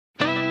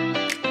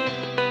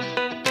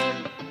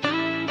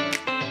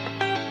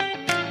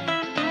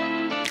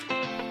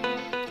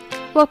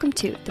Welcome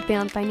to the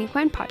Beyond Fine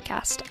Equine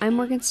podcast. I'm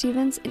Morgan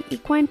Stevens, an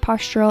equine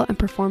postural and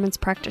performance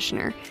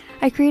practitioner.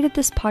 I created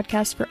this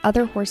podcast for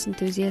other horse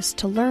enthusiasts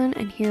to learn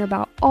and hear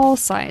about all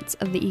sides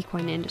of the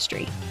equine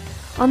industry.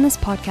 On this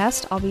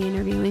podcast, I'll be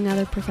interviewing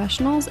other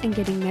professionals and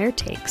getting their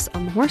takes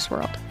on the horse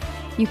world.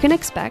 You can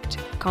expect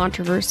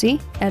controversy,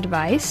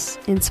 advice,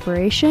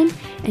 inspiration,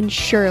 and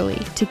surely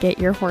to get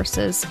your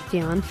horses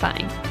feeling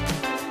fine.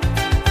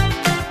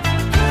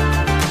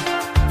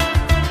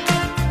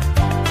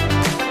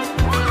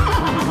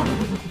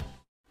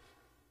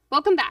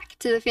 Welcome back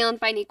to the Feelin'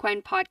 Fine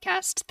Equine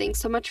podcast. Thanks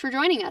so much for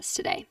joining us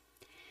today.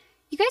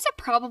 You guys have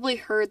probably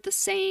heard the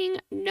saying,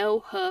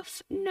 no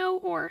hoof, no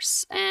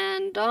horse.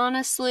 And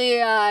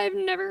honestly, I've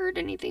never heard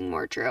anything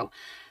more true.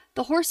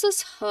 The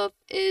horse's hoof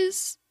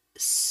is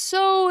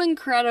so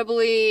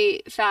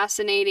incredibly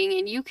fascinating,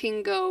 and you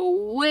can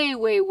go way,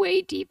 way,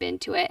 way deep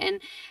into it.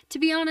 And to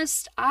be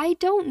honest, I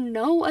don't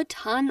know a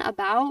ton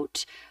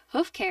about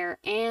hoof care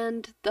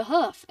and the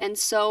hoof, and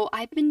so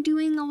I've been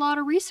doing a lot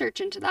of research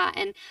into that,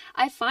 and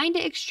I find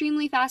it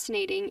extremely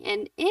fascinating.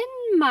 And in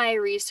my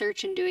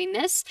research in doing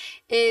this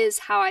is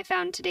how I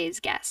found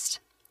today's guest.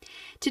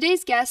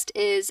 Today's guest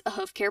is a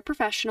hoof care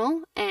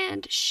professional,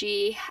 and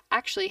she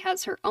actually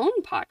has her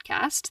own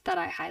podcast that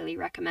I highly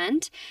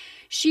recommend.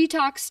 She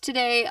talks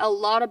today a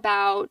lot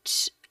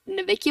about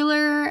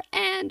Navicular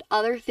and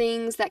other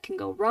things that can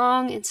go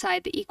wrong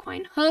inside the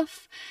equine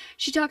hoof.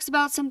 She talks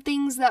about some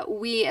things that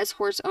we as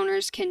horse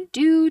owners can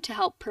do to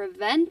help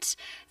prevent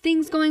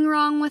things going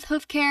wrong with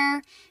hoof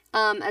care,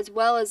 as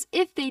well as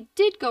if they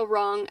did go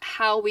wrong,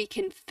 how we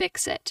can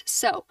fix it.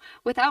 So,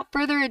 without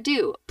further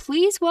ado,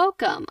 please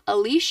welcome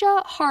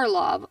Alicia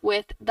Harlov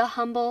with The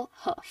Humble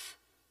Hoof.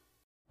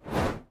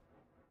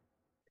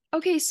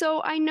 Okay,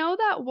 so I know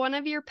that one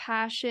of your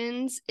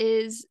passions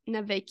is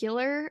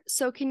navicular.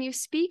 So can you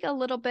speak a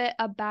little bit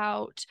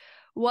about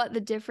what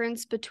the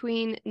difference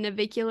between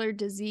navicular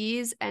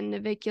disease and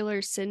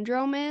navicular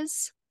syndrome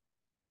is?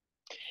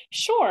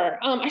 Sure.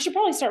 I should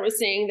probably start with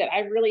saying that I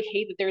really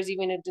hate that there's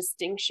even a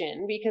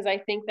distinction, because I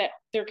think that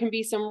there can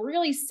be some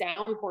really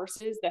sound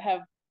horses that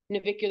have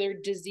navicular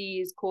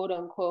disease, quote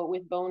unquote,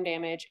 with bone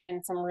damage,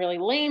 and some really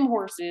lame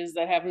horses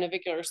that have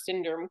navicular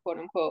syndrome, quote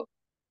unquote.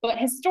 But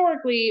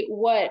historically,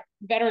 what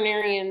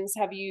veterinarians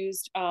have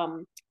used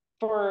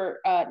for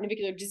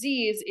navicular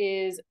disease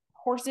is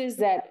horses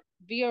that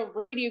via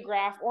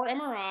radiograph or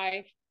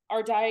MRI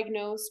are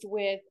diagnosed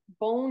with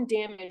bone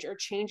damage or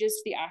changes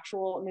to the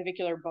actual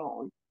navicular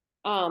bone.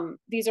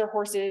 These are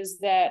horses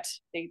that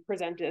they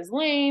present as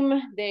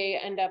lame. They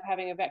end up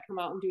having a vet come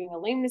out and doing a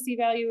lameness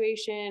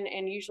evaluation,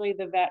 and usually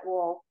the vet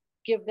will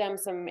give them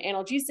some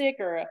analgesic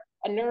or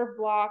a nerve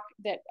block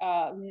that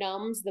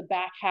numbs the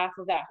back half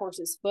of that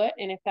horse's foot.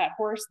 And if that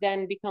horse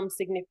then becomes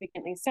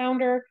significantly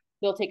sounder,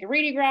 they'll take a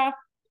radiograph.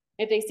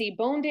 If they see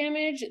bone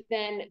damage,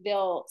 then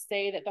they'll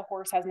say that the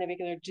horse has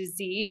navicular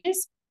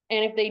disease.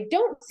 And if they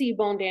don't see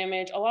bone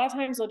damage, a lot of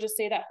times they'll just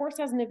say that horse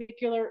has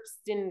navicular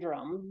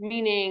syndrome,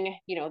 meaning,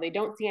 they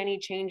don't see any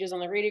changes on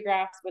the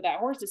radiographs, but that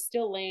horse is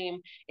still lame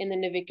in the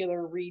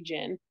navicular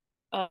region.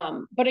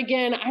 But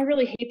again, I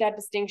really hate that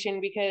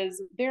distinction,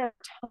 because there are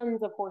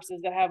tons of horses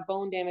that have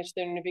bone damage to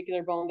their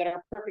navicular bone that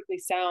are perfectly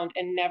sound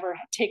and never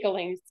take a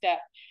lame step.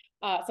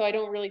 So I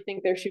don't really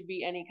think there should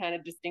be any kind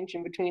of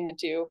distinction between the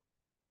two.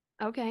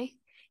 Okay.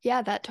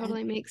 Yeah, that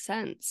totally makes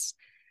sense.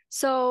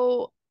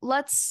 So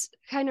let's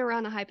kind of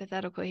run a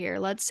hypothetical here.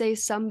 Let's say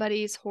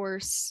somebody's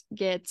horse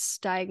gets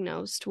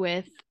diagnosed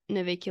with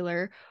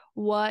navicular.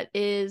 What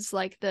is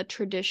like the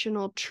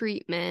traditional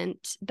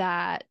treatment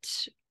that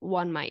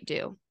one might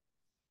do?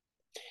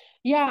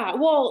 Yeah,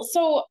 well,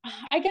 so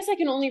I guess I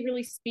can only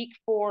really speak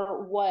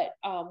for what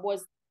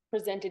was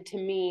presented to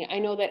me. I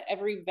know that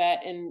every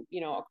vet and,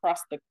 across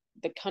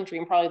the country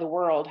and probably the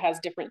world has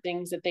different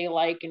things that they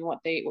like, and what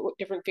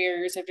different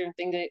farriers have different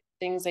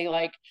things they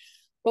like.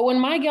 But when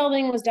my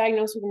gelding was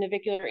diagnosed with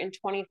navicular in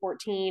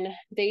 2014,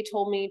 they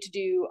told me to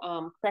do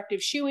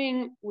corrective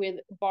shoeing with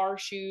bar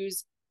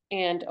shoes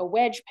and a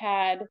wedge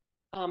pad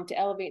to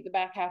elevate the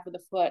back half of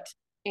the foot.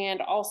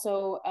 And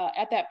also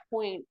at that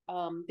point,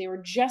 they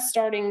were just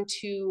starting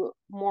to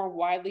more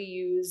widely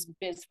use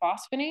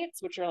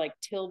bisphosphonates, which are like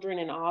Tildren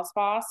and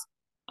Osphos,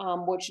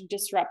 which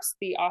disrupts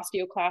the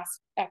osteoclast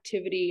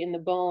activity in the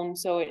bone.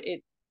 So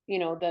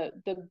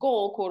the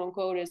goal, quote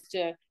unquote, is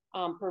to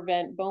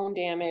prevent bone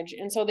damage.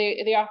 And so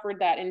they offered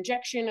that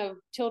injection of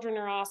Tildren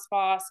or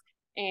Osphos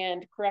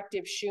and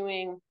corrective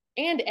shoeing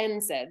and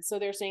NSAID. So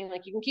they're saying,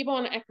 like, you can keep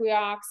on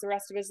Equiox the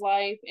rest of his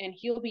life and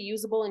he'll be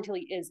usable until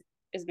he is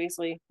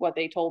basically what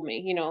they told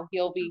me.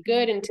 He'll be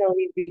good until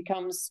he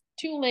becomes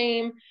too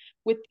lame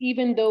with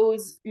even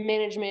those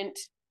management,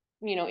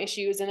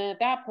 issues. And then at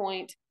that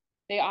point,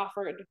 they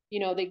offered,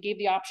 they gave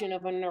the option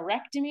of a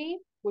neurectomy,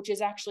 which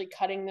is actually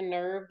cutting the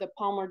nerve, the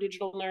palmar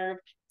digital nerve,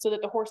 so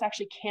that the horse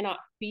actually cannot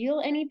feel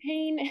any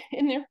pain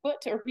in their foot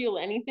or feel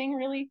anything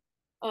really.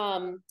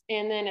 And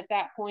then at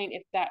that point,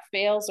 if that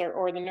fails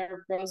or the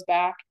nerve grows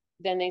back,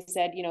 then they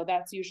said,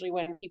 that's usually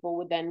when people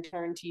would then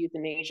turn to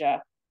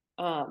euthanasia.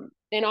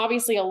 And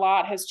obviously a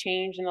lot has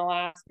changed in the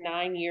last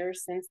 9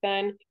 years since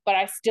then, but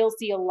I still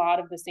see a lot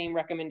of the same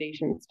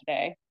recommendations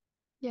today.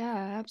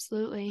 Yeah,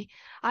 absolutely.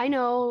 I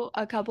know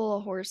a couple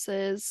of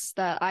horses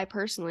that I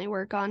personally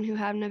work on who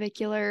have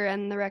navicular,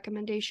 and the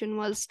recommendation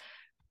was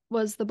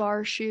the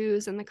bar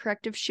shoes and the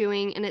corrective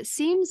shoeing. And it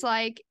seems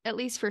like, at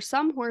least for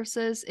some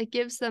horses, it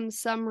gives them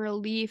some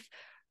relief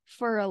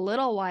for a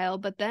little while,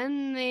 but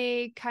then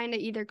they kind of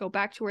either go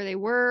back to where they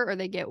were or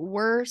they get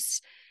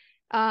worse.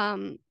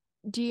 Um,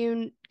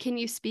 can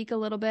you speak a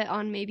little bit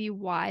on maybe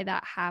why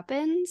that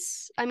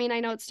happens? I mean,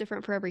 I know it's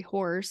different for every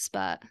horse,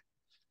 but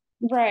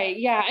Right.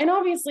 Yeah. And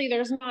obviously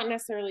there's not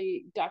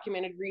necessarily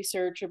documented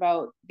research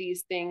about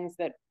these things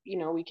that,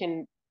 we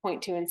can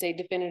point to and say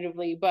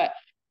definitively, but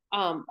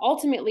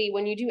ultimately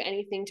when you do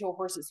anything to a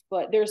horse's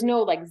foot, there's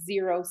no like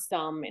zero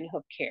sum in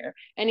hoof care.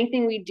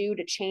 Anything we do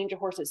to change a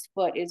horse's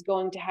foot is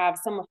going to have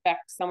some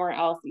effect somewhere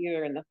else,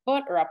 either in the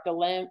foot or up the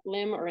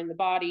limb or in the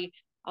body,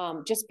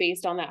 just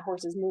based on that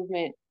horse's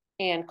movement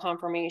and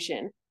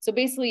conformation. So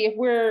basically, if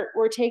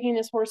we're taking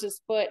this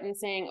horse's foot and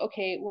saying,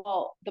 okay,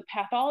 well, the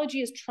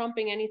pathology is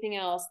trumping anything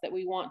else that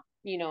we want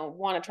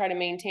to try to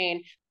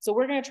maintain. So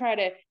we're going to try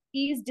to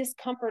ease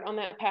discomfort on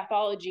that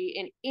pathology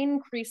and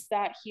increase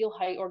that heel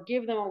height, or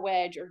give them a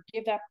wedge, or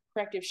give that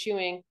corrective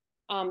shoeing.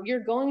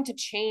 You're going to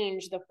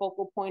change the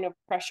focal point of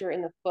pressure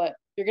in the foot.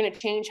 You're going to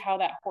change how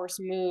that horse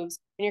moves,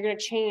 and you're going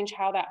to change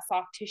how that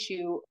soft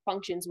tissue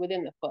functions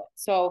within the foot.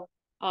 So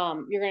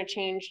you're going to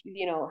change,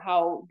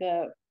 how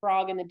the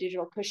frog and the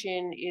digital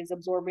cushion is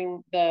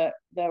absorbing the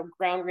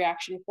ground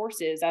reaction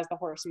forces as the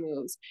horse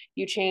moves.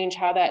 You change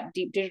how that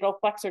deep digital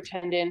flexor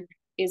tendon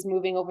is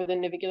moving over the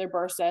navicular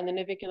bursa and the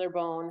navicular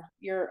bone.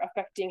 You're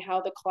affecting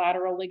how the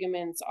collateral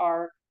ligaments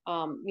are,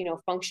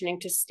 functioning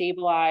to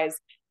stabilize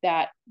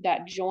that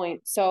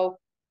joint. So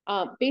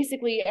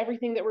basically,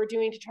 everything that we're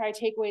doing to try to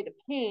take away the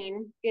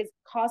pain is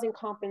causing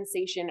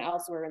compensation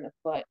elsewhere in the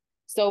foot.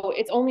 So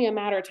it's only a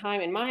matter of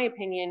time, in my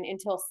opinion,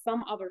 until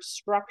some other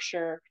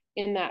structure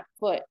in that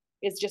foot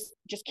is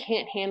just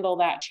can't handle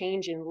that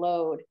change in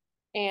load.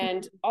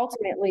 And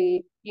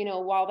ultimately,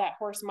 while that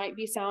horse might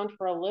be sound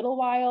for a little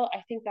while, I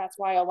think that's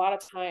why a lot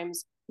of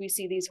times we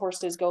see these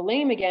horses go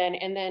lame again,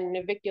 and then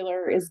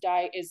navicular is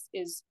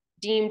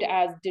deemed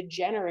as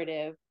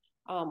degenerative.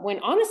 When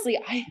honestly,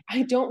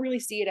 I don't really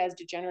see it as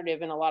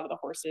degenerative in a lot of the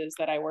horses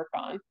that I work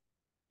on.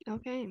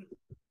 okay.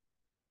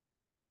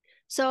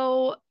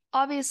 So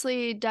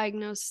obviously,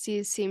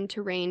 diagnoses seem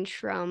to range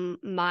from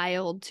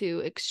mild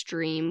to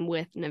extreme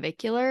with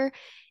navicular.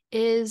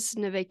 Is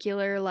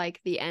navicular like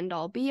the end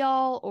all be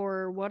all,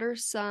 or what are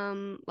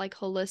some like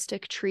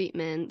holistic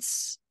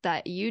treatments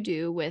that you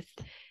do with,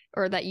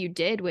 or that you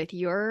did with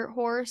your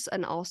horse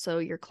and also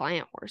your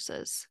client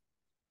horses?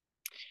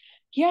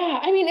 Yeah,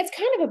 I mean, it's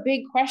kind of a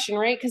big question,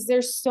 right? Because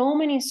there's so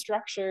many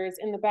structures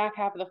in the back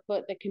half of the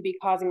foot that can be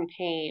causing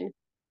pain.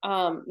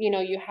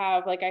 You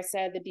have, like I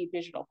said, the deep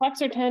digital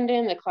flexor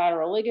tendon, the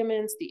collateral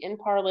ligaments, the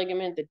impar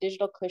ligament, the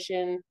digital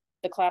cushion,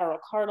 the collateral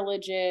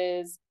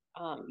cartilages,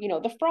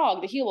 the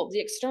frog, the heel, the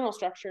external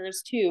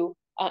structures too,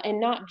 and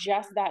not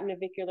just that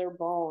navicular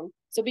bone.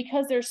 So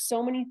because there's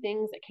so many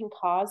things that can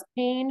cause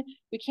pain,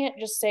 we can't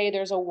just say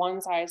there's a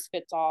one size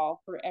fits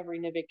all for every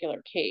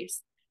navicular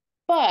case.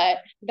 But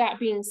that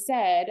being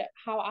said,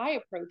 how I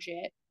approach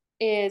it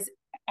is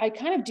I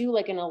kind of do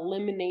like an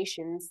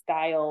elimination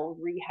style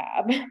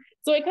rehab.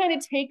 So I kind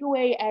of take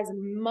away as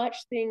much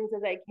things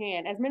as I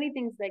can, as many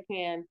things as I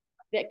can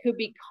that could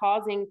be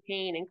causing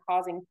pain and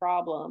causing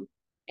problems,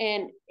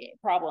 and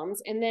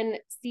then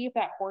see if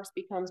that horse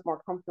becomes more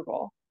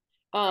comfortable.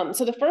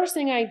 So the first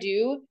thing I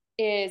do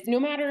is, no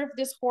matter if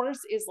this horse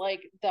is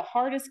like the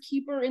hardest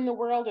keeper in the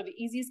world or the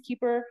easiest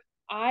keeper,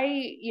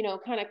 I,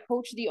 kind of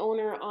coach the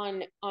owner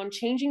on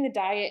changing the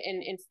diet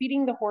and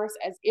feeding the horse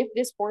as if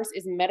this horse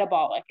is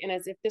metabolic and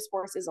as if this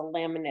horse is a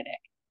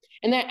laminitic.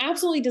 And that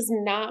absolutely does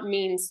not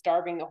mean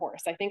starving the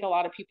horse. I think a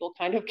lot of people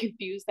kind of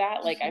confuse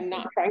that. Like, I'm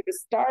not trying to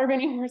starve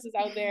any horses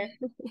out there.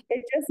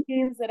 It just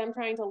means that I'm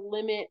trying to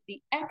limit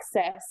the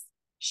excess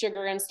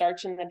sugar and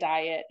starch in the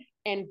diet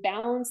and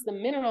balance the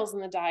minerals in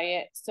the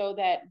diet so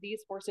that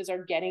these horses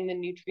are getting the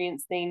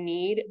nutrients they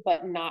need,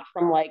 but not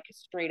from like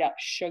straight up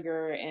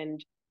sugar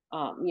and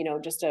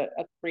just a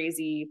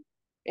crazy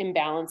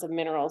imbalance of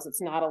minerals.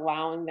 It's not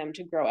allowing them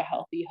to grow a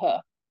healthy hoof.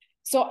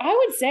 So I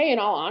would say, in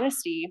all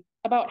honesty,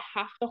 about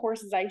half the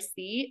horses I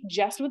see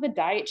just with a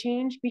diet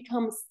change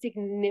become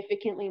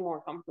significantly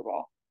more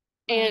comfortable.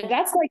 Wow. And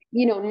that's like,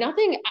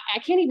 nothing, I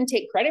can't even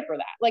take credit for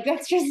that. Like,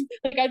 that's just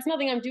like, that's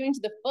nothing I'm doing to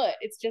the foot.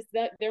 It's just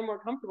that they're more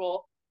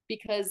comfortable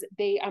because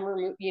the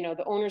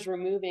owner's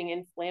removing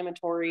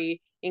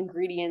inflammatory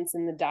ingredients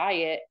in the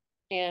diet.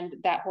 And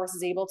that horse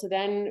is able to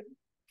then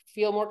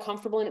feel more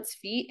comfortable in its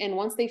feet. And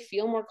once they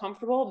feel more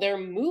comfortable, they're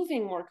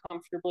moving more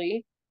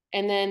comfortably.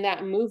 And then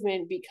that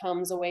movement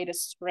becomes a way to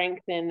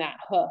strengthen that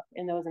hoof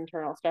in those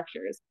internal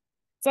structures.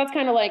 So that's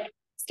kind of like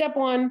step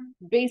one,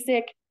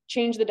 basic,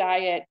 change the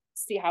diet,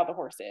 see how the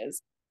horse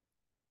is.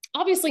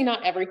 Obviously,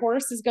 not every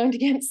horse is going to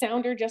get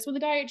sounder just with a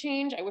diet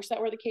change. I wish that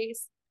were the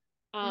case.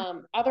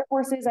 Other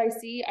horses I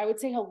would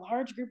say a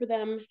large group of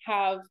them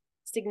have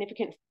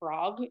significant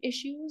frog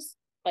issues,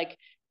 like,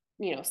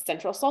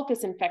 central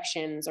sulcus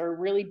infections or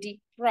really deep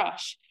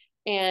thrush.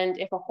 And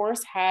if a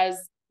horse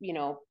has,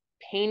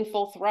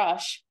 painful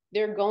thrush,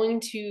 they're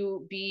going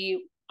to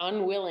be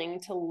unwilling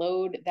to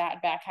load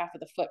that back half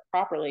of the foot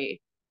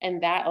properly.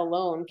 And that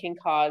alone can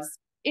cause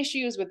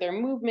issues with their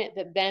movement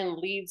that then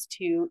leads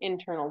to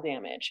internal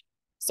damage.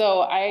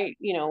 So I,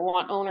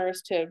 want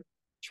owners to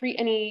treat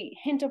any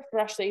hint of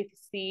thrush they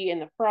see in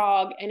the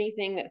frog,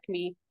 anything that can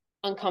be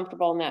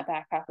uncomfortable in that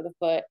back half of the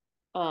foot.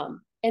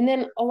 And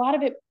then a lot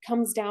of it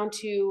comes down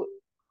to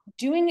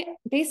doing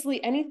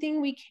basically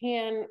anything we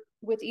can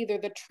with either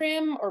the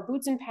trim or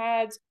boots and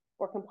pads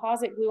or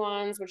composite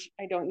glue-ons, which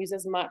I don't use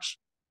as much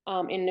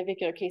in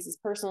navicular cases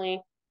personally,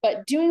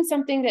 but doing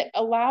something that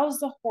allows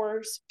the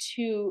horse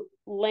to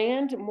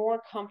land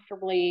more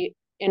comfortably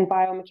and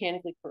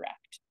biomechanically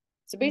correct.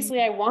 So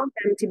basically, I want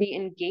them to be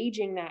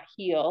engaging that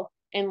heel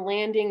and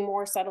landing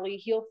more subtly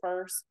heel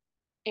first,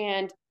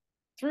 and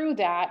through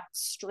that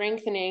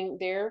strengthening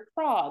their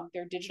frog,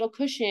 their digital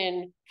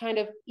cushion, kind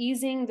of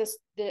easing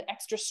the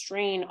extra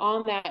strain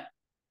on that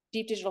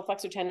deep digital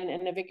flexor tendon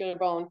and navicular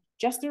bone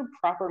just through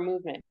proper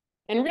movement.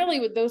 And really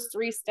with those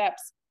 3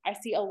 steps, I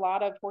see a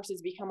lot of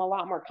horses become a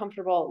lot more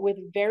comfortable with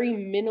very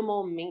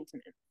minimal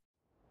maintenance.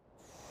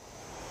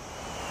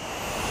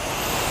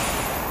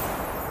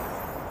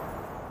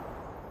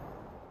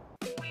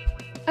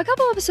 A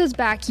couple episodes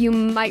back, you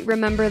might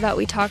remember that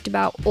we talked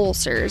about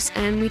ulcers,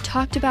 and we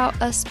talked about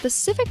a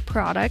specific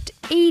product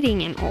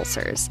aiding in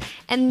ulcers,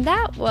 and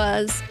that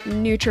was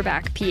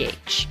NutriBac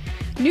PH.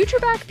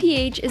 NutriBac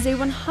PH is a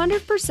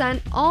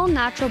 100%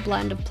 all-natural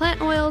blend of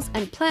plant oils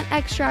and plant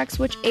extracts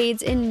which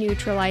aids in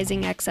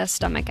neutralizing excess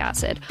stomach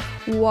acid,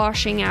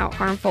 washing out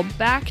harmful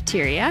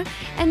bacteria,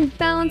 and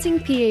balancing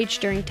pH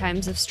during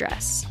times of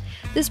stress.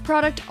 This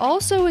product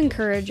also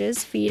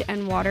encourages feed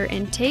and water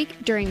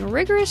intake during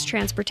rigorous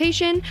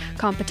transportation,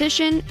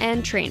 competition,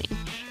 and training.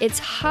 It's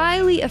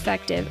highly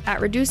effective at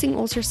reducing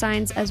ulcer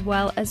signs as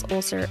well as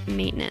ulcer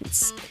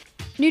maintenance.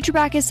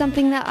 NutriBac is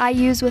something that I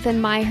use within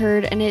my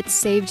herd, and it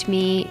saved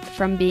me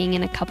from being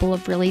in a couple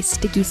of really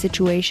sticky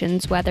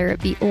situations, whether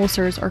it be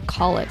ulcers or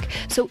colic.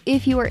 So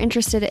if you are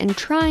interested in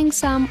trying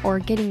some or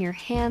getting your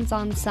hands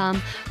on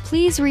some,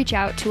 please reach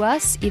out to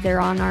us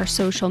either on our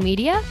social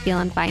media,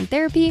 Feline Fine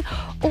Therapy,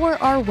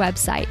 or our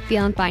website,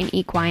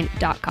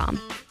 felinefineequine.com.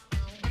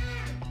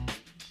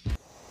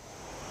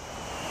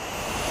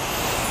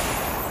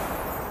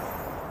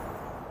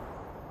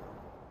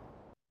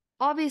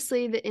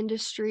 Obviously, the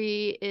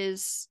industry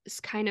is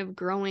kind of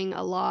growing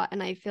a lot,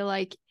 and I feel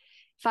like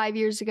 5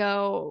 years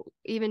ago,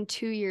 even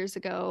 2 years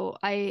ago,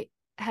 I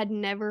had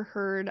never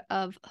heard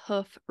of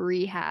Hoof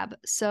Rehab.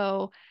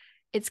 So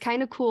it's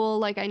kind of cool.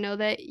 Like, I know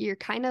that you're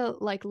kind of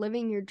like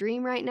living your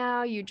dream right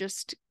now. You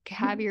just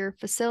have your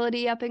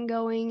facility up and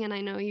going, and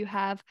I know you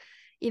have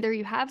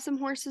some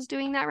horses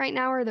doing that right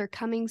now or they're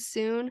coming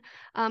soon.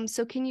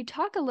 So can you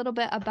talk a little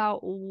bit about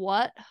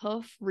what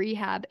Hoof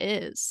Rehab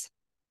is?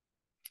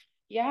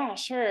 Yeah,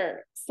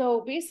 sure.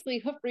 So basically,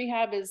 hoof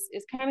rehab is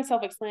kind of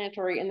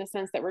self-explanatory in the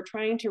sense that we're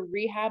trying to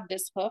rehab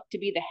this hoof to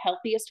be the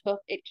healthiest hoof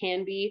it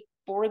can be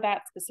for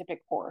that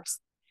specific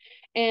horse.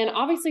 And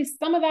obviously,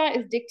 some of that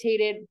is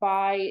dictated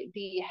by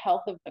the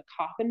health of the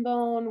coffin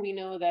bone. We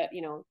know that,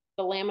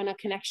 the lamina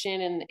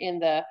connection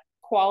and the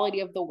quality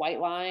of the white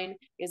line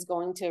is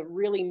going to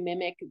really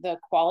mimic the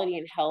quality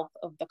and health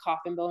of the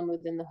coffin bone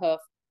within the hoof.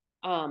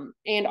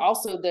 And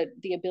also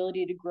the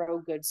ability to grow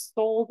good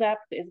sole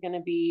depth is going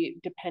to be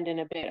dependent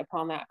a bit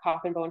upon that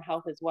coffin bone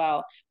health as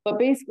well. But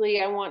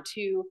basically, I want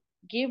to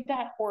give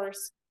that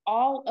horse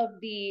all of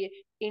the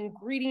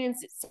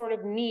ingredients it sort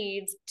of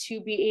needs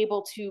to be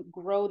able to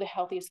grow the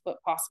healthiest foot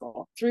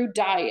possible through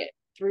diet,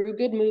 through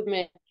good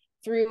movement,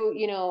 through,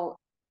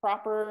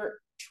 proper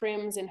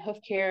trims and hoof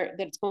care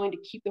that's going to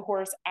keep the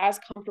horse as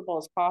comfortable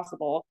as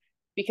possible.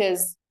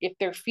 Because if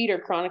their feet are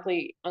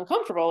chronically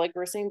uncomfortable, like we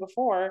were saying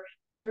before,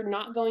 they're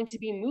not going to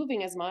be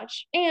moving as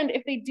much. And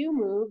if they do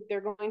move, they're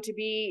going to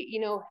be,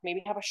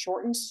 maybe have a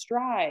shortened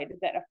stride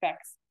that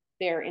affects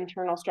their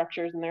internal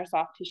structures and their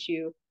soft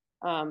tissue.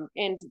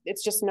 And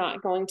it's just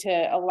not going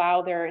to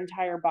allow their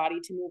entire body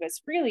to move as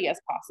freely as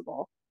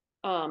possible.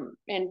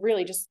 And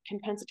really just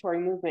compensatory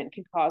movement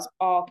can cause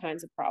all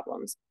kinds of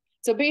problems.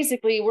 So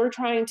basically, we're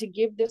trying to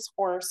give this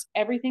horse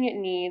everything it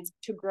needs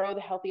to grow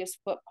the healthiest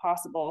foot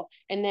possible.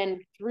 And then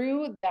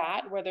through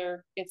that,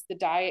 whether it's the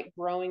diet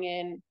growing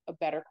in a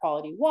better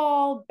quality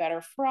wall,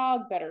 better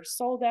frog, better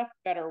sole depth,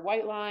 better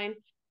white line,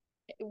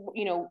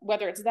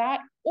 whether it's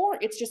that or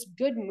it's just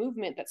good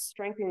movement that's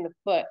strengthening the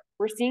foot,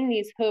 we're seeing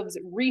these hooves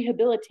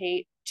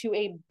rehabilitate to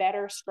a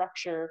better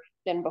structure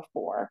than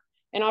before.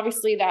 And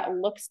obviously that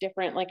looks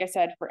different, like I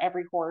said, for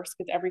every horse,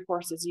 because every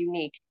horse is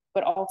unique.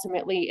 But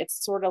ultimately,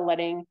 it's sort of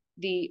letting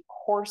the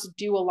horse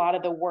do a lot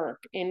of the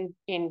work in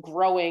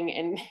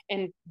growing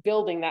and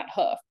building that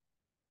hoof.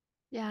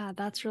 Yeah,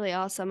 that's really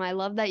awesome. I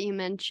love that you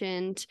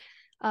mentioned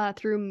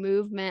through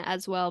movement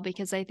as well,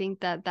 because I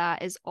think that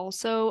that is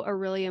also a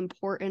really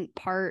important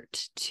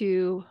part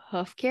to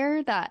hoof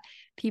care that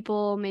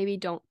people maybe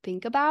don't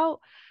think about.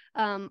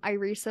 I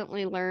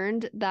recently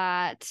learned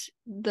that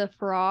the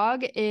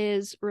frog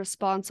is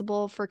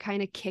responsible for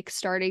kind of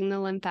kickstarting the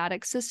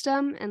lymphatic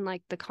system and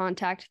like the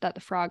contact that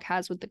the frog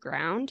has with the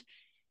ground.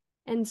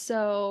 And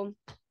so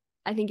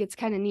I think it's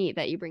kind of neat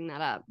that you bring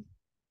that up.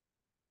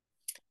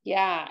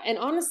 Yeah. And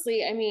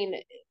honestly, I mean,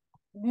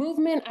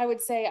 movement, I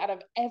would say out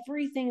of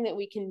everything that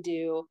we can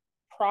do,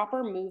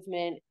 proper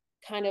movement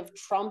kind of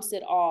trumps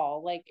it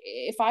all. Like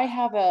if I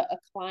have a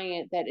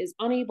client that is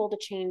unable to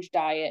change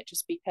diet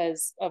just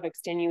because of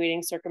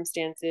extenuating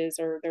circumstances,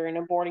 or they're in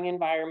a boarding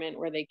environment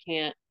where they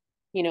can't,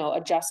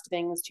 adjust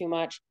things too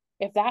much.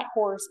 If that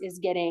horse is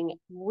getting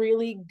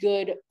really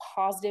good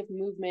positive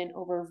movement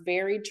over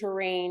varied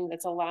terrain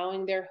that's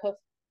allowing their hoof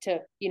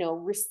to,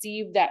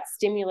 receive that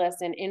stimulus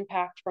and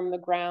impact from the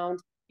ground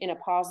in a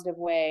positive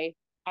way,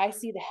 I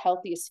see the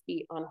healthiest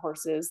feet on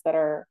horses that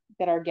are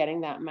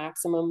getting that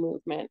maximum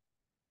movement.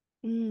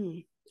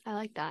 I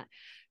like that.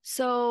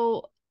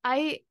 So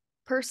I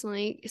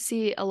personally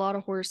see a lot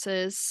of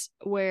horses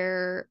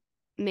where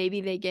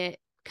maybe they get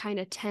kind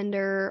of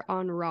tender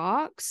on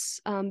rocks,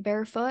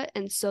 barefoot.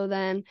 And so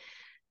then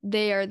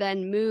they are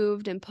then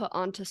moved and put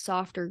onto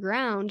softer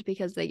ground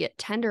because they get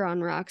tender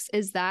on rocks.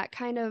 Is that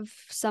kind of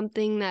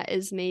something that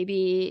is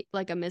maybe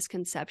like a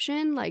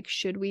misconception? Like,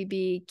 should we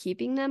be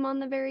keeping them on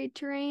the varied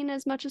terrain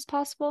as much as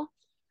possible?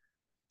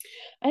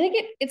 I think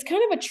it's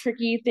kind of a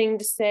tricky thing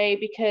to say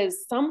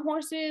because some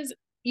horses,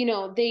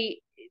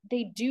 they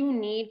do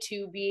need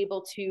to be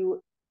able to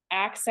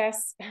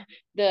access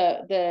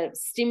the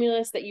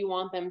stimulus that you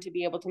want them to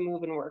be able to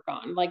move and work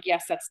on. Like,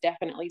 yes, that's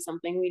definitely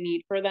something we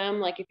need for them.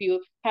 Like if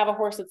you have a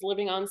horse that's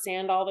living on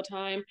sand all the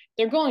time,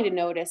 they're going to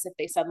notice if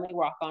they suddenly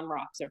walk on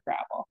rocks or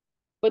gravel.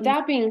 But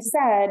that being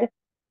said,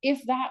 if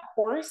that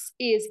horse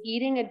is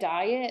eating a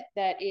diet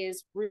that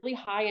is really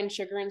high in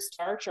sugar and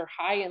starch, or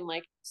high in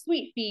like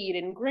sweet feed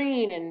and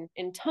grain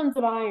and tons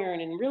of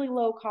iron and really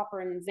low copper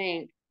and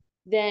zinc,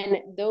 then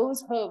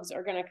those hooves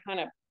are going to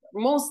kind of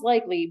most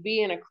likely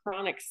be in a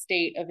chronic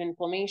state of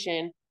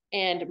inflammation,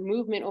 and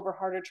movement over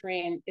harder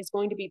terrain is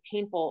going to be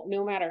painful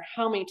no matter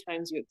how many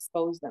times you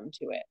expose them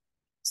to it.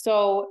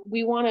 So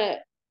we want to,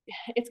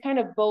 it's kind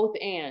of both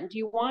and.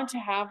 You want to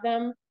have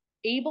them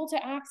able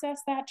to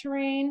access that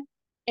terrain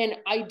and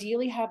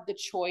ideally have the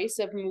choice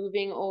of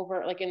moving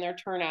over, like in their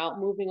turnout,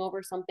 moving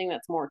over something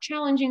that's more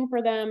challenging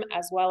for them,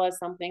 as well as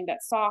something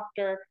that's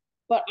softer,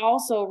 but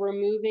also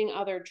removing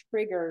other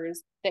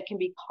triggers that can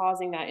be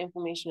causing that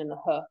inflammation in the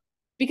hoof.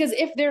 Because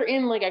if they're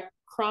in like a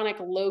chronic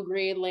low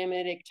grade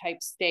laminitic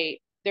type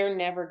state, they're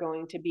never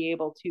going to be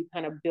able to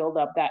kind of build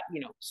up that,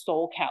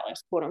 soul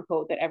callus, quote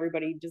unquote, that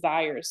everybody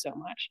desires so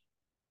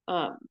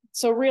much.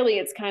 So really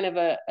it's kind of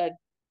a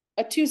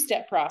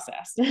two-step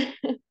process.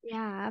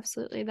 Yeah,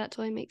 absolutely. That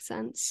totally makes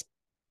sense.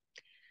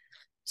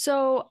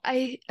 So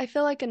I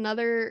feel like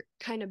another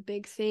kind of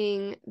big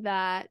thing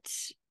that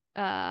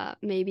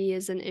maybe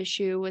is an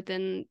issue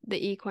within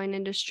the equine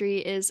industry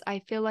is I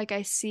feel like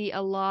I see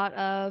a lot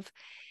of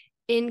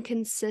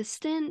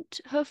inconsistent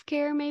hoof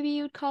care, maybe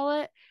you'd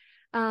call it.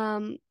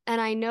 And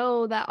I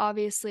know that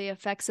obviously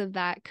effects of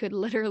that could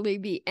literally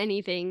be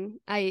anything.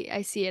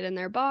 I see it in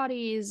their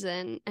bodies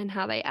and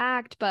how they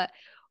act, but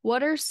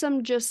what are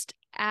some just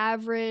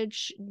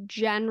average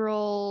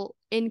general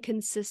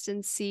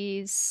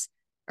inconsistencies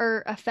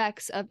or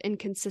effects of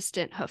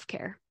inconsistent hoof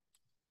care?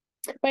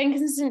 By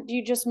inconsistent, do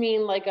you just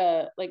mean like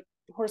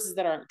horses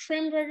that aren't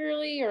trimmed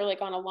regularly, or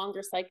like on a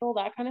longer cycle,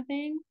 that kind of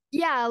thing?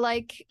 Yeah,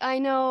 like I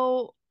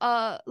know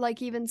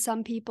like even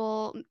some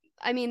people,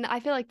 I mean, I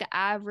feel like the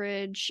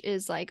average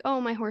is like,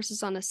 oh, my horse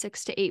is on a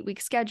 6 to 8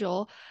 week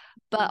schedule,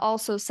 but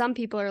also some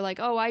people are like,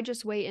 oh, I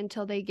just wait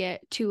until they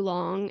get too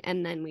long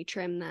and then we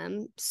trim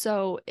them.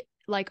 So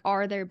like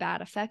are there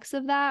bad effects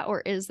of that,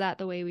 or is that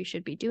the way we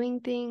should be doing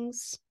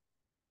things?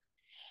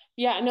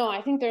 Yeah, no,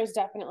 I think there's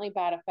definitely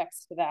bad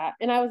effects to that.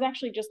 And I was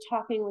actually just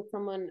talking with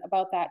someone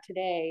about that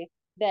today,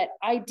 that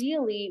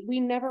ideally we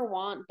never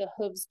want the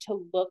hooves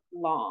to look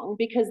long,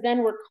 because then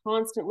we're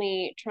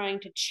constantly trying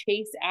to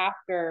chase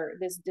after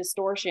this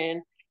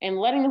distortion and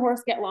letting the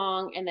horse get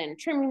long and then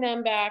trimming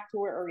them back to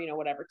where, or,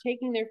 whatever,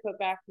 taking their foot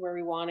back to where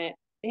we want it.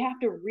 They have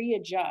to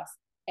readjust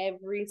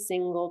every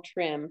single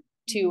trim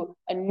to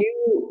a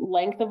new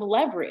length of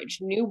leverage,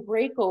 new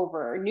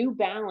breakover, new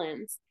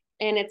balance,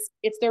 and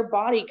it's their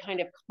body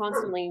kind of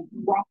constantly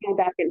walking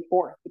back and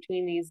forth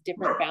between these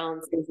different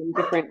balances and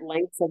different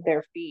lengths of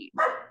their feet.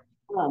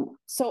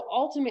 So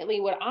ultimately,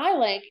 what I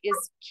like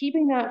is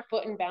keeping that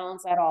foot in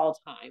balance at all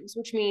times,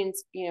 which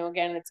means,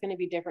 again, it's going to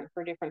be different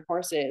for different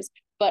horses,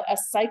 but a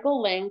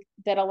cycle length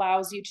that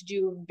allows you to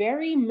do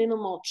very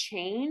minimal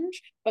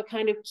change, but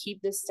kind of keep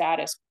the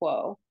status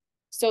quo.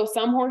 So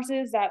some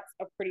horses, that's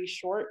a pretty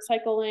short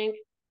cycle length.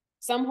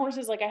 some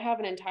horses, like I have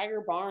an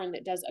entire barn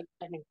that does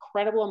an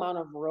incredible amount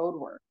of road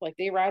work. Like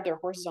they ride their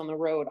horses on the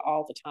road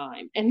all the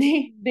time, and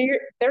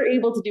they're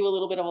able to do a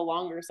little bit of a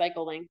longer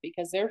cycle length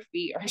because their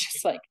feet are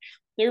just like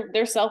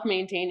they're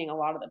self-maintaining a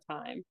lot of the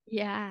time.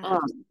 Yeah, Um,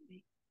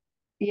 absolutely.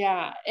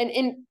 yeah,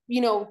 and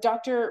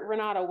Dr.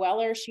 Renata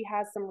Weller, she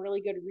has some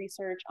really good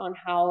research on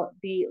how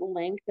the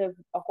length of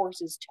a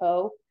horse's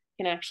toe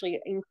can actually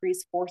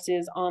increase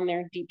forces on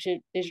their deep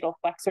digital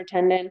flexor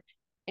tendon.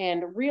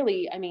 And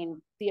really, I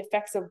mean, the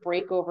effects of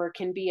breakover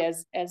can be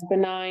as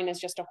benign as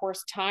just a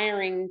horse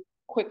tiring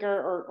quicker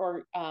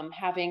or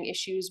having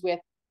issues with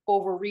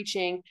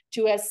overreaching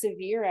to as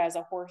severe as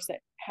a horse that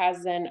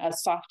has then a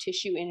soft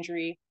tissue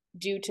injury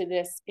due to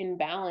this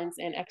imbalance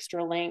and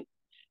extra length.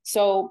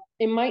 So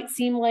it might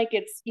seem like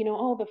it's,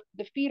 oh,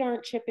 the feet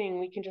aren't chipping,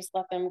 we can just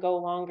let them go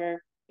longer.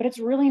 But it's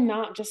really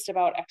not just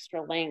about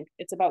extra length.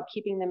 It's about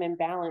keeping them in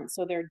balance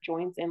so their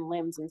joints and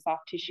limbs and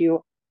soft tissue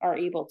are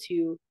able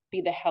to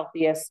be the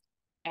healthiest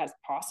as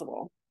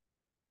possible.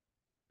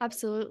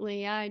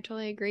 Absolutely. Yeah, I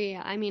totally agree.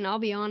 I mean, I'll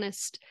be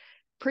honest,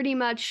 pretty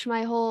much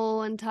my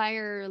whole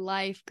entire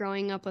life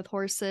growing up with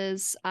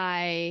horses,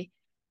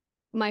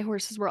 my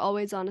horses were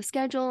always on a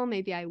schedule.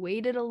 Maybe I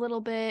waited a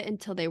little bit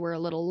until they were a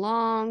little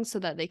long so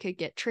that they could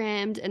get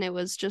trimmed. And it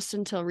was just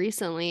until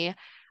recently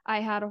I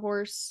had a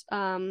horse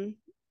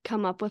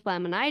come up with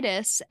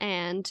laminitis,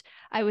 and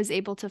I was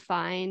able to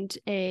find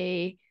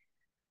a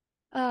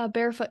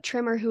barefoot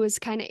trimmer who was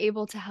kind of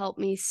able to help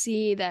me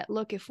see that,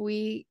 look, if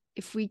we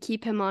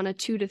keep him on a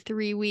 2 to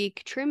 3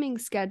 week trimming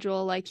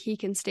schedule, like he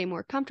can stay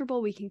more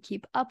comfortable, we can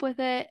keep up with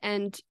it.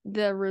 And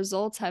the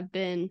results have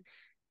been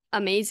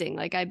amazing.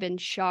 Like I've been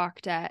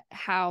shocked at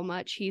how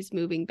much he's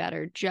moving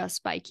better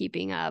just by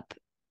keeping up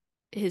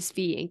his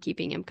feet and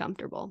keeping him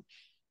comfortable.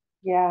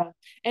 Yeah.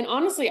 And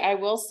honestly, I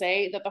will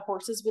say that the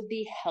horses with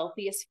the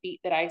healthiest feet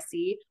that I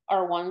see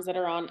are ones that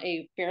are on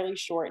a fairly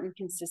short and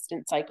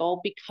consistent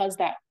cycle because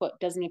that foot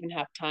doesn't even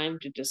have time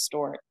to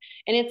distort.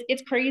 And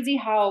it's crazy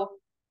how,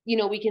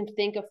 we can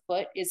think a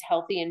foot is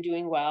healthy and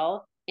doing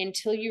well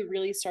until you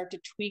really start to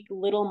tweak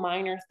little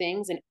minor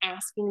things and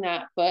asking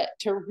that foot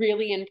to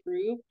really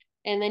improve.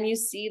 And then you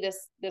see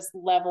this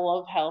level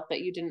of health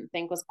that you didn't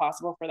think was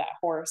possible for that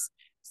horse.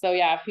 So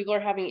yeah, if people are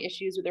having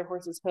issues with their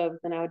horse's hooves,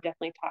 then I would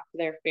definitely talk to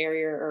their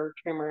farrier or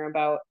trimmer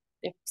about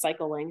if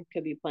cycling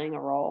could be playing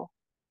a role.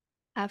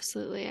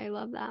 Absolutely. I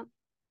love that.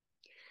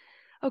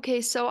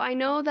 Okay, so I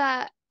know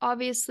that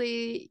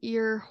obviously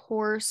your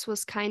horse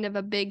was kind of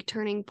a big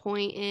turning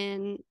point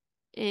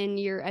in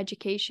your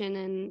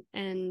education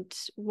and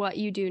what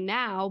you do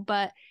now,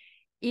 but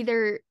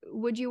either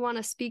would you want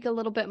to speak a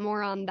little bit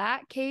more on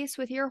that case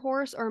with your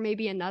horse or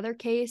maybe another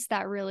case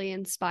that really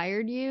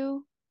inspired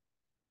you?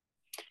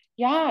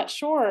 Yeah,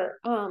 sure.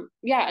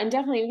 Yeah, and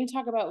definitely we can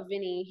talk about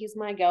Vinny. He's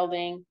my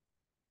gelding.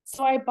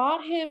 So I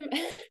bought him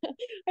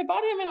I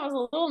bought him and I was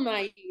a little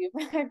naive,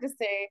 I have to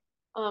say.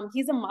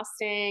 He's a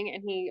Mustang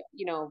and he,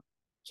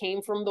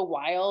 came from the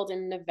wild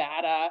in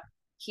Nevada.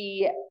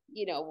 He,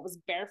 was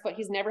barefoot.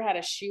 He's never had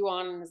a shoe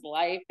on in his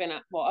life. And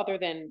well, other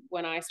than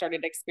when I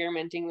started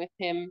experimenting with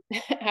him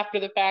after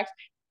the fact.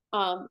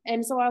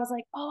 And so I was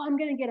like, oh, I'm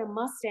going to get a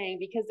Mustang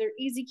because they're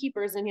easy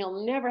keepers and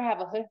he'll never have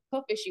a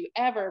hoof issue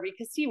ever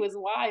because he was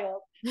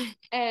wild.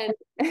 And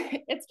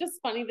it's just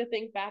funny to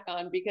think back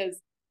on because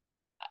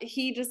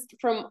he just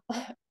from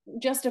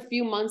just a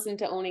few months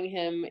into owning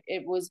him,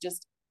 it was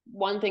just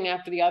one thing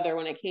after the other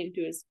when it came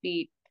to his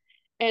feet.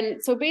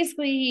 And so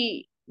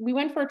basically, we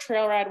went for a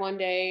trail ride one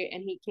day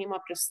and he came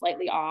up just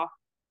slightly off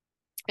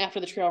after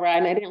the trail ride.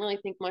 And I didn't really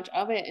think much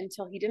of it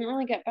until he didn't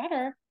really get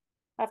better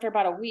after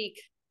about a week.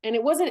 And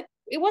it wasn't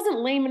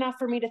lame enough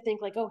for me to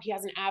think like, oh, he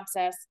has an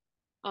abscess.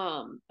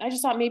 I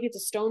just thought maybe it's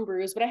a stone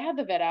bruise, but I had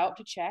the vet out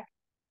to check.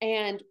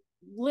 And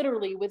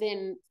literally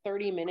within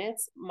 30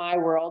 minutes, my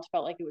world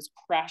felt like it was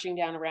crashing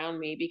down around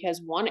me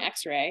because one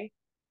x-ray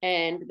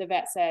and the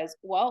vet says,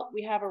 well,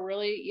 we have a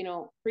really,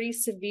 pretty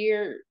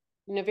severe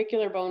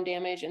navicular bone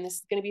damage, and this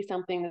is going to be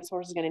something this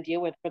horse is going to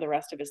deal with for the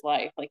rest of his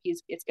life. Like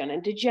it's going to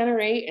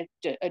degenerate.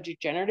 It's a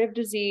degenerative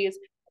disease,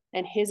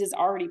 and his is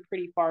already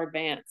pretty far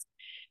advanced.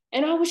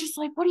 And I was just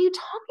like, what are you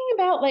talking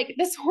about? Like,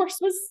 this horse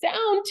was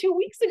sound 2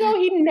 weeks ago.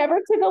 He never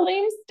took a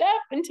lame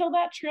step until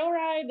that trail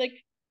ride. Like,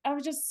 I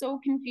was just so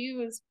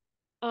confused.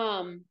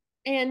 And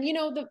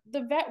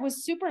the vet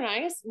was super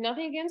nice,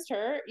 nothing against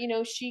her.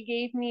 She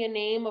gave me a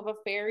name of a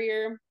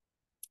farrier.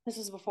 This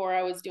was before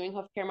I was doing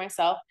hoof care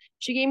myself.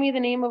 She gave me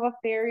the name of a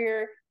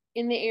farrier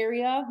in the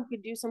area who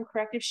could do some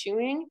corrective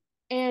shoeing.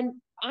 And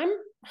I'm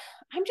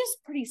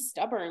just pretty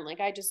stubborn. Like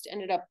I just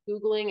ended up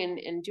Googling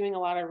and doing a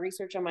lot of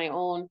research on my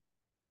own,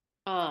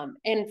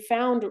 and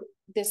found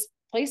this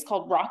place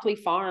called Rockley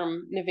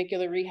Farm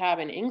Navicular Rehab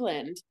in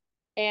England.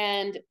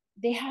 And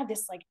they had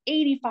this like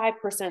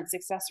 85%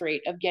 success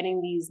rate of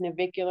getting these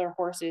navicular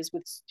horses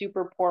with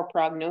super poor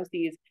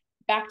prognoses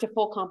back to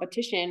full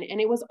competition. And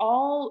it was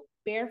all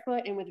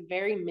barefoot and with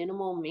very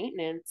minimal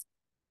maintenance.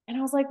 And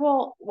I was like,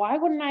 well, why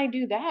wouldn't I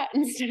do that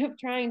instead of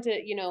trying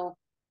to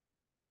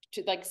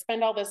like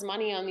spend all this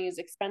money on these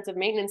expensive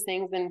maintenance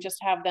things and just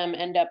have them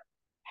end up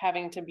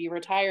having to be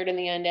retired in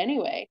the end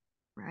anyway.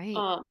 Right.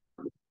 Um,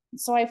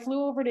 so I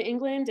flew over to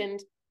England and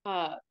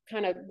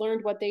kind of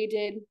learned what they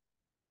did.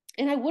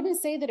 And I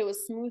wouldn't say that it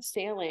was smooth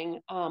sailing,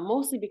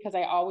 mostly because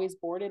I always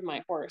boarded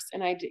my horse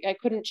and I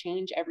couldn't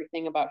change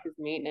everything about his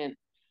maintenance.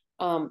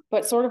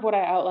 But sort of what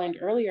I outlined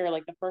earlier,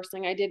 like the first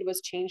thing I did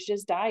was changed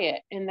his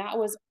diet. And that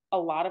was a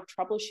lot of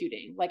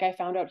troubleshooting. Like I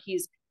found out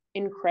he's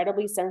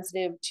incredibly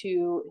sensitive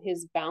to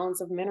his balance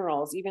of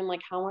minerals, even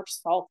like how much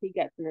salt he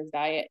gets in his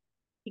diet.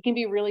 He can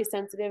be really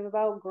sensitive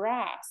about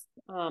grass,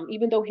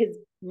 even though his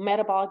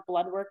metabolic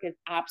blood work is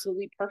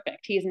absolutely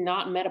perfect. He is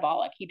not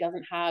metabolic. He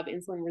doesn't have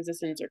insulin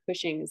resistance or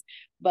Cushing's,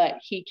 but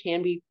he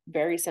can be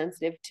very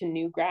sensitive to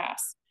new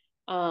grass,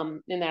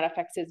 and that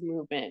affects his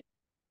movement.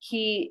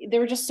 There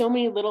were just so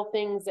many little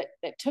things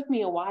that took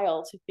me a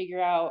while to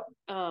figure out.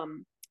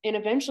 And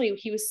eventually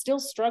he was still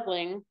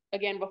struggling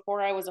again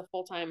before I was a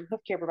full-time hoof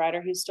care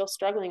provider. He was still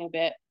struggling a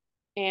bit.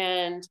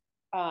 And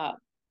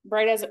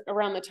right as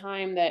around the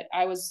time that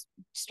I was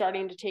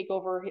starting to take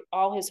over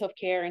all his hoof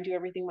care and do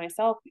everything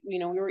myself, we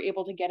were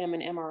able to get him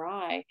an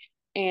MRI,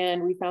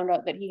 and we found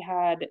out that he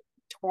had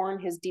torn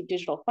his deep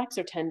digital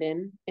flexor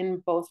tendon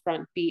in both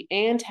front feet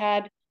and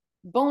had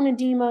bone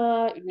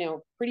edema,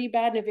 pretty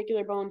bad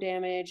navicular bone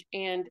damage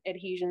and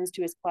adhesions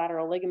to his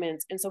collateral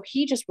ligaments. And so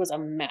he just was a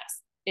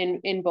mess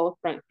in both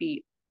front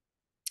feet.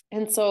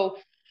 And so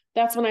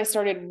that's when I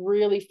started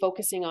really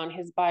focusing on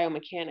his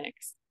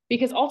biomechanics,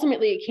 because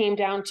ultimately it came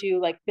down to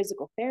like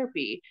physical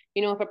therapy.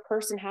 If a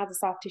person has a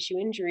soft tissue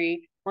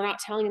injury, we're not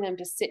telling them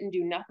to sit and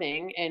do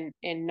nothing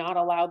and not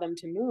allow them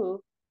to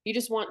move. You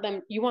want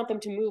them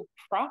to move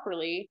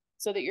properly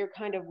so that you're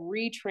kind of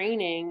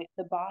retraining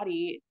the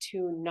body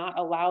to not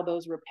allow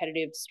those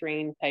repetitive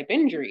strain type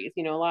injuries,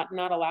 not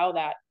allow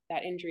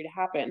that injury to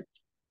happen.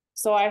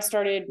 So I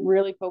started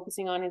really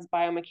focusing on his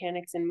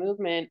biomechanics and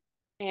movement.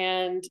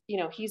 And,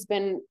 he's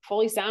been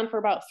fully sound for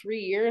about 3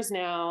 years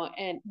now,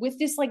 and with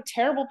this like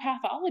terrible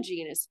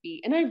pathology in his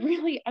feet. And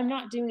I'm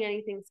not doing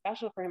anything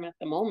special for him at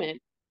the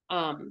moment.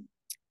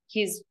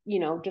 He's,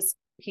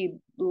 he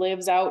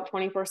lives out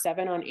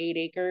 24/7 on 8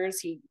 acres.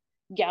 He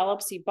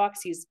gallops, he bucks,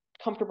 he's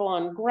comfortable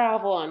on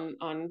gravel,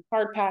 on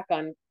hard pack,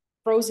 on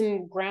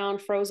frozen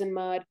ground, frozen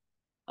mud.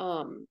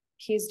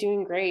 He's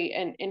doing great.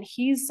 And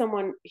he's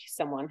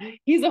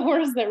he's a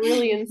horse that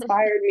really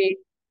inspired me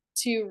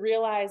to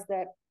realize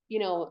that,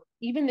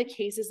 even the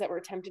cases that we're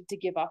tempted to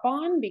give up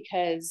on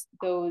because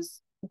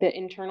the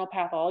internal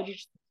pathology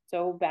is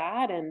so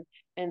bad, and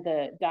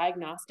the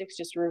diagnostics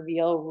just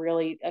reveal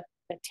really a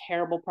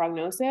terrible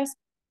prognosis,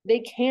 they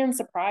can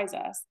surprise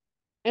us.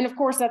 And of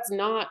course, that's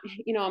not,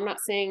 I'm not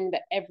saying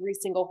that every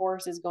single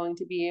horse is going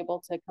to be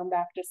able to come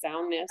back to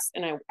soundness.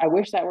 And I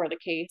wish that were the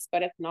case,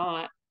 but it's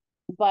not.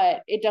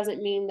 But it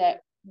doesn't mean that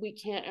we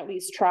can't at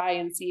least try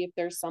and see if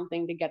there's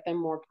something to get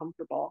them more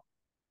comfortable.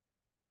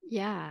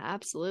 Yeah,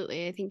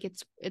 absolutely. I think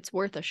it's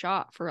worth a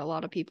shot for a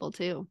lot of people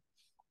too.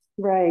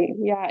 Right.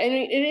 Yeah. And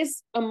it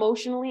is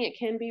emotionally, it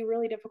can be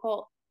really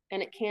difficult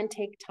and it can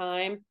take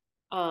time.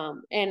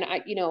 And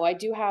I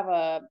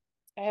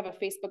have a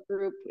Facebook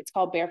group. It's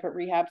called Barefoot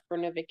Rehab for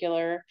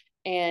Navicular.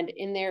 And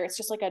in there, it's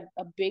just like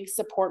a big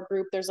support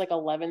group. There's like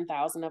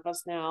 11,000 of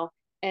us now.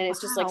 And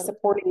it's just like Wow.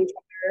 supporting each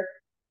other.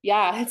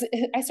 Yeah.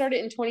 I started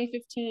in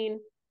 2015.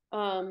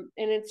 And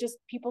it's just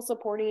people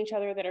supporting each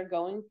other that are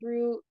going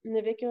through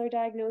navicular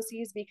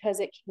diagnoses,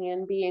 because it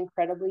can be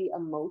incredibly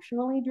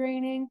emotionally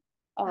draining.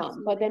 But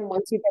Absolutely. then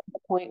once you get to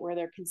the point where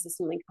they're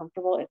consistently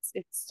comfortable,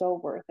 it's so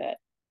worth it.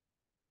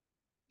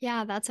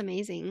 Yeah, that's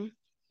amazing.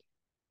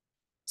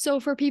 So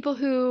for people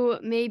who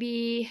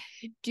maybe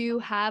do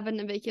have a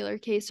navicular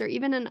case or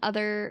even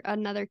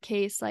another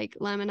case like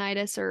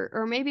laminitis,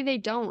 or maybe they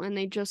don't and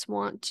they just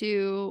want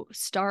to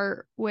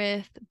start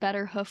with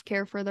better hoof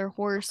care for their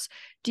horse,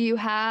 do you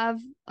have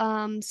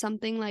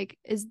something like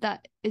is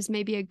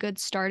maybe a good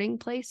starting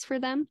place for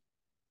them?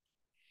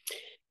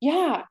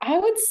 Yeah, I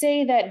would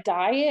say that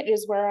diet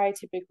is where I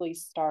typically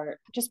start,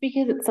 just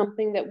because it's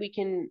something that we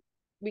can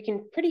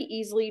pretty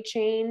easily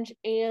change,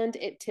 and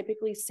it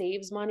typically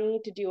saves money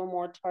to do a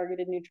more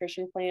targeted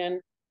nutrition plan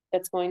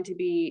that's going to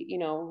be,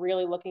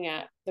 really looking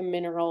at the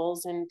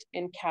minerals and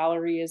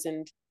calories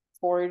and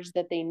forage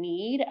that they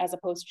need, as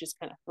opposed to just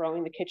kind of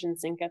throwing the kitchen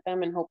sink at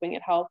them and hoping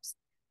it helps.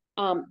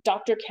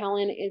 Dr.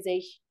 Kellen is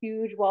a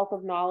huge wealth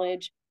of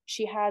knowledge.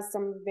 She has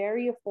some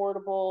very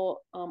affordable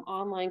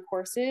online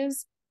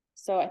courses.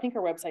 So I think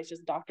her website is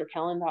just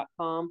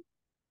drkellen.com.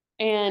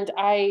 And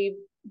I've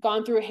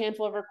gone through a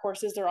handful of her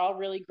courses. They're all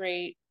really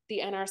great.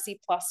 The NRC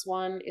Plus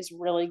one is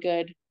really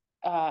good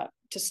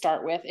to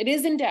start with. It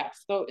is in depth.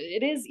 So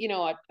it is,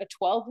 a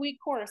 12-week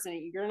course,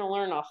 and you're going to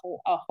learn a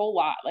whole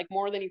lot, like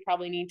more than you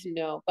probably need to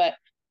know. But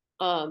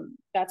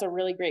that's a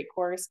really great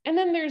course. And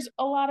then there's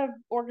a lot of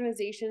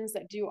organizations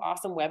that do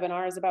awesome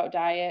webinars about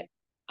diet.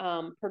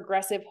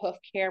 Progressive Hoof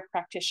Care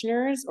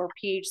Practitioners, or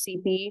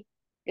PHCP,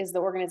 is the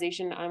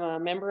organization I'm a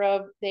member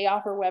of. They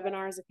offer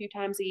webinars a few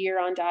times a year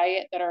on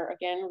diet that are,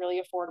 again,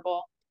 really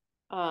affordable.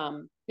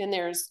 And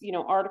there's,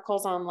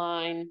 articles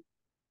online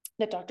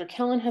that Dr.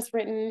 Kellen has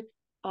written.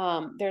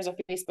 There's a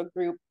Facebook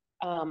group,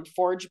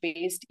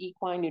 Forge-based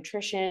equine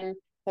nutrition,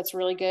 that's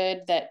really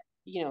good, that,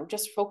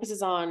 just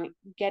focuses on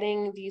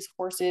getting these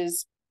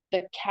horses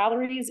the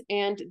calories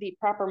and the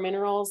proper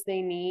minerals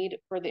they need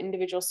for the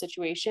individual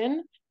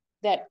situation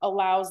that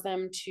allows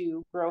them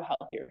to grow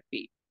healthier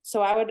feet.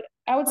 So I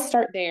would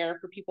start there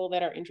for people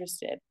that are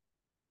interested.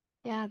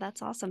 Yeah,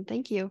 that's awesome.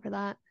 Thank you for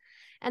that.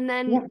 And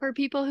then Yeah. for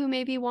people who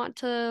maybe want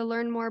to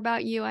learn more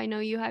about you, I know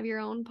you have your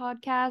own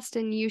podcast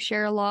and you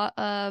share a lot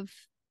of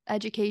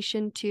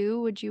education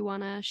too. Would you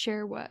want to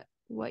share what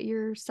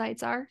your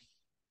sites are?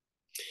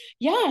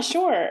 Yeah,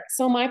 sure.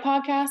 So my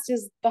podcast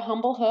is The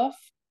Humble Hoof.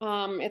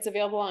 It's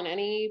available on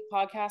any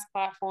podcast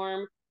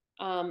platform.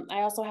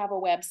 I also have a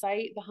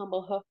website,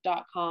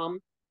 thehumblehoof.com,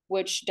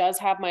 which does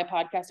have my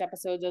podcast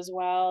episodes as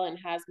well and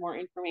has more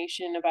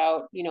information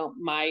about,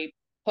 my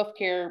hoof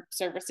care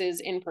services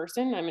in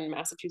person. I'm in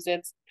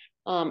Massachusetts.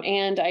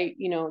 And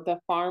the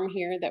farm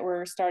here that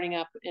we're starting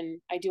up,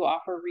 and I do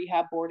offer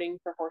rehab boarding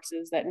for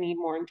horses that need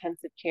more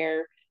intensive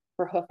care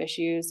for hoof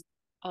issues.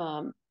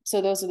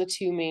 So those are the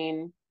two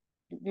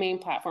main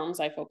platforms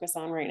I focus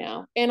on right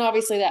now. And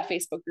obviously that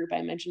Facebook group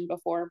I mentioned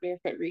before,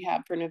 Barefoot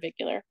Rehab for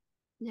Navicular.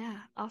 Yeah,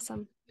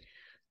 awesome.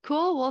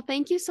 Cool. Well,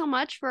 thank you so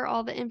much for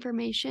all the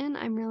information.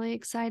 I'm really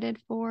excited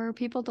for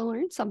people to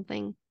learn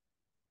something.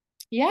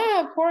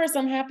 Yeah, of course.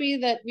 I'm happy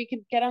that we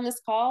could get on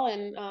this call,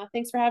 and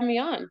thanks for having me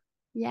on.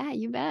 Yeah,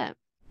 you bet.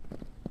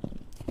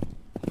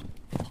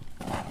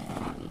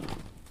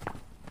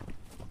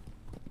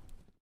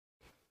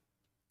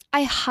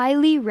 I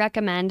highly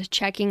recommend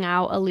checking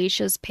out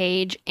Alicia's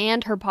page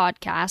and her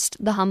podcast,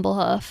 The Humble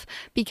Hoof,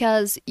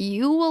 because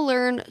you will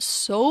learn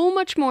so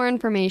much more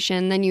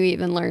information than you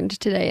even learned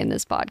today in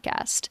this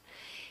podcast.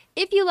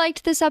 If you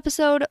liked this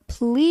episode,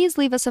 please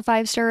leave us a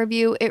 5-star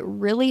review. It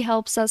really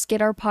helps us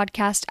get our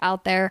podcast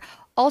out there.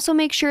 Also,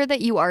 make sure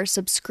that you are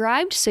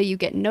subscribed so you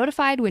get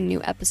notified when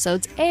new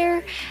episodes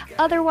air.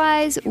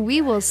 Otherwise, we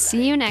will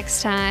see you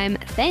next time.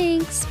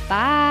 Thanks.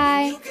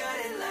 Bye.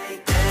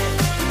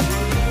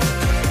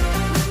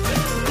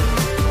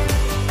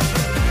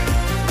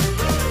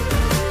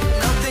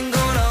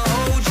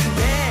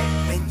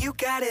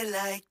 Got it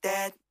like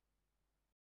that.